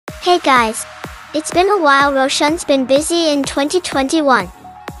Hey guys! It's been a while. Roshan's been busy in 2021.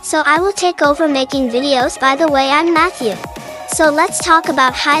 So I will take over making videos. By the way, I'm Matthew. So let's talk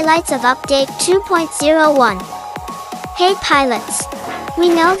about highlights of update 2.01. Hey pilots! We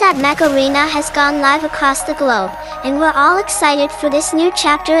know that Mech Arena has gone live across the globe, and we're all excited for this new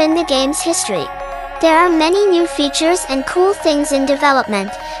chapter in the game's history. There are many new features and cool things in development,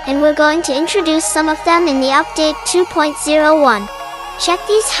 and we're going to introduce some of them in the update 2.01. Check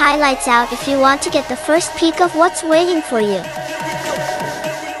these highlights out if you want to get the first peek of what's waiting for you.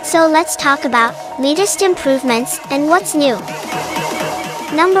 So let's talk about latest improvements and what's new.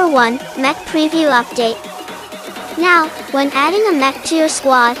 Number 1, Mech Preview Update. Now, when adding a mech to your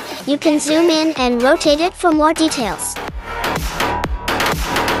squad, you can zoom in and rotate it for more details.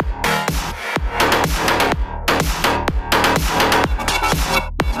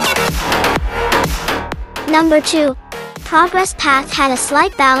 Number 2. Progress Path had a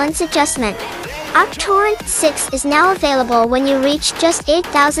slight balance adjustment. Arctorrent 6 is now available when you reach just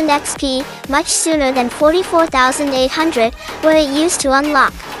 8,000 XP, much sooner than 44,800, where it used to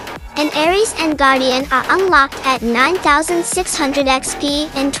unlock. And Ares and Guardian are unlocked at 9,600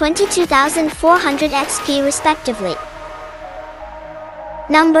 XP and 22,400 XP respectively.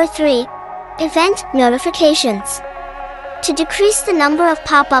 Number 3. Event Notifications. To decrease the number of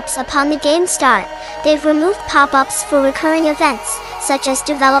pop-ups upon the game start, they've removed pop-ups for recurring events, such as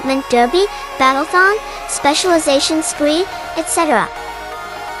Development Derby, Battlethon, Specialization Spree, etc.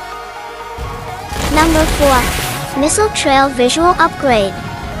 Number 4. Missile Trail Visual Upgrade.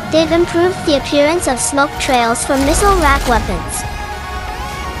 They've improved the appearance of smoke trails for missile rack weapons.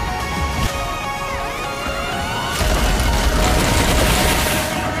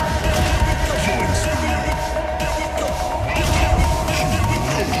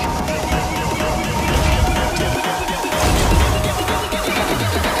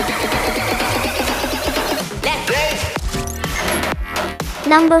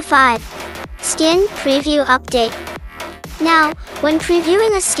 Number 5. Skin Preview Update. Now, when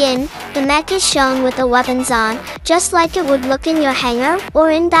previewing a skin, the mech is shown with the weapons on, just like it would look in your hangar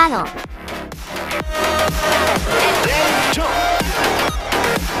or in battle.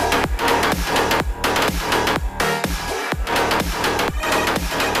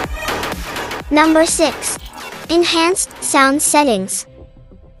 Number 6. Enhanced Sound Settings.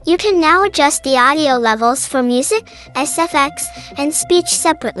 You can now adjust the audio levels for music, SFX, and speech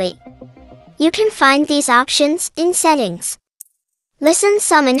separately. You can find these options in Settings. Listen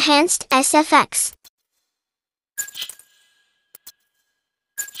some enhanced SFX.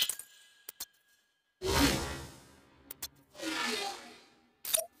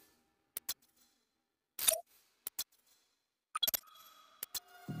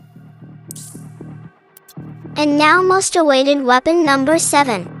 And now most awaited weapon number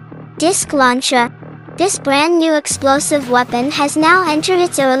 7. Disc Launcher. This brand new explosive weapon has now entered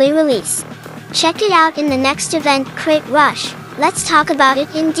its early release. Check it out in the next event, Crate Rush. Let's talk about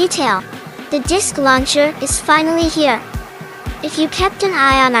it in detail. The Disc Launcher is finally here. If you kept an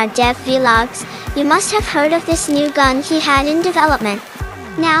eye on our dev vlogs, you must have heard of this new gun he had in development.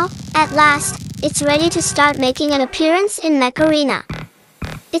 Now, at last, it's ready to start making an appearance in Mech Arena.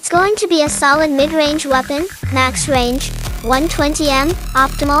 It's going to be a solid mid-range weapon, max range, 120m,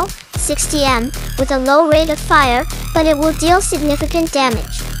 optimal, 60m, with a low rate of fire, but it will deal significant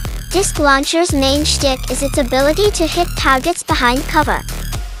damage. Disc Launcher's main shtick is its ability to hit targets behind cover.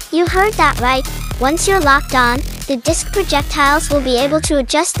 You heard that right, once you're locked on, the disc projectiles will be able to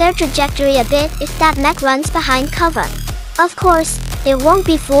adjust their trajectory a bit if that mech runs behind cover. Of course, it won't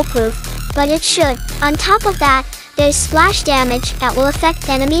be foolproof, but it should. On top of that, there's splash damage that will affect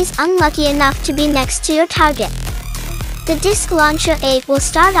enemies unlucky enough to be next to your target. The Disc Launcher 8 will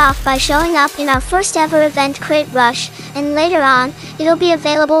start off by showing up in our first ever event, Crate Rush, and later on, it'll be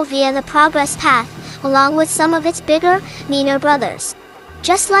available via the Progress Path, along with some of its bigger, meaner brothers.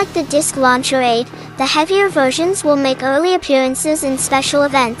 Just like the Disc Launcher 8, the heavier versions will make early appearances in special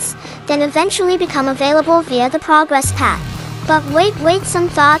events, then eventually become available via the Progress Path. But wait, some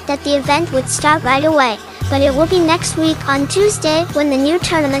thought that the event would start right away, but it will be next week on Tuesday when the new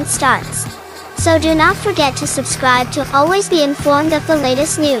tournament starts. So do not forget to subscribe to always be informed of the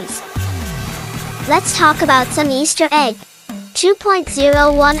latest news. Let's talk about some Easter egg.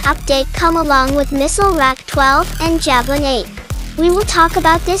 2.01 update come along with Missile Rack 12 and Javelin 8. We will talk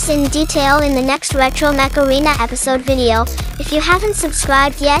about this in detail in the next Retro Mech Arena episode video. If you haven't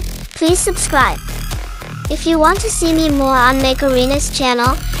subscribed yet, please subscribe. If you want to see me more on Mech Arena's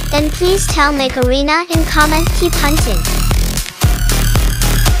channel, then please tell Mech Arena and comment. Keep hunting.